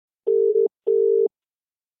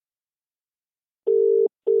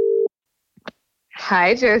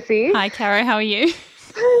Hi, Josie. Hi, Caro. How are you?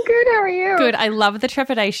 I'm good. How are you? Good. I love the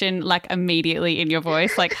trepidation, like, immediately in your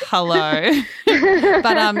voice, like, hello.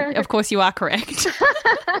 But, of course, you are correct.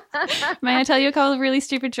 May I tell you a couple of really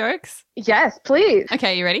stupid jokes? Yes, please.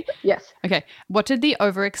 Okay, you ready? Yes. Okay. What did the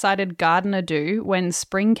overexcited gardener do when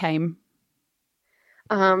spring came?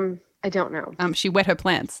 I don't know. She wet her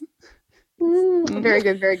plants. Very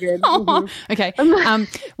good. Very good. Oh, okay.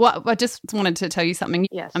 Well, I just wanted to tell you something.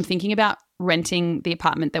 Yes. I'm thinking about renting the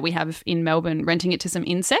apartment that we have in Melbourne, renting it to some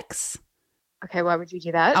insects. Okay, why would you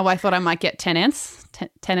do that? Oh, I thought I might get tenants.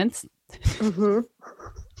 Mm-hmm.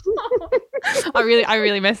 I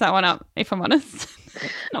really messed that one up, if I'm honest.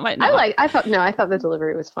 I thought the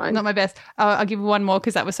delivery was fine. Not my best. I'll give you one more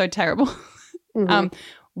because that was so terrible. Mm-hmm.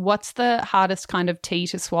 What's the hardest kind of tea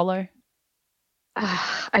to swallow?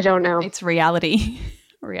 I don't know. It's reality.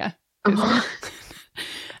 Ria. Oh.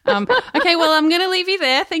 Okay, well, I'm going to leave you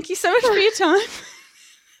there. Thank you so much for your time.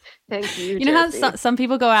 Thank you. You know Josie. how some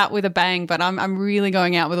people go out with a bang, but I'm really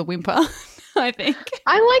going out with a whimper, I think.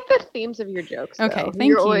 I like the themes of your jokes. Okay, though. thank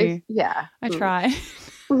you. Yeah. I try.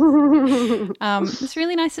 It's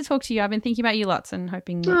really nice to talk to you. I've been thinking about you lots and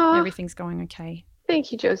hoping that everything's going okay.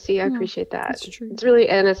 Thank you, Josie. I appreciate that. That's true. It's really,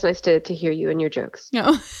 and it's nice to hear you and your jokes.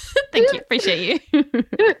 No, thank you. Appreciate you.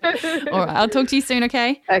 All right, I'll talk to you soon,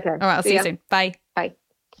 okay? Okay. All right, I'll see you soon. Bye. Bye.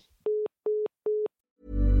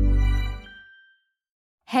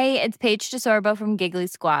 Hey, it's Paige DeSorbo from Giggly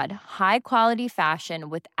Squad. High quality fashion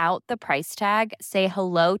without the price tag. Say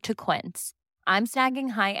hello to Quince. I'm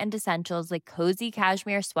snagging high-end essentials like cozy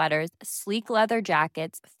cashmere sweaters, sleek leather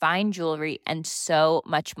jackets, fine jewelry, and so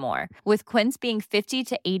much more. With Quince being 50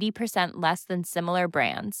 to 80% less than similar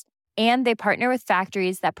brands. And they partner with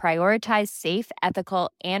factories that prioritize safe,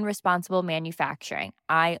 ethical, and responsible manufacturing.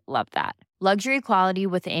 I love that. Luxury quality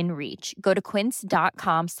within reach. Go to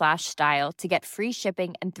quince.com/style to get free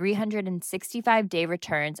shipping and 365-day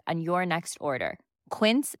returns on your next order.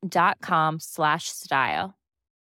 Quince.com/style.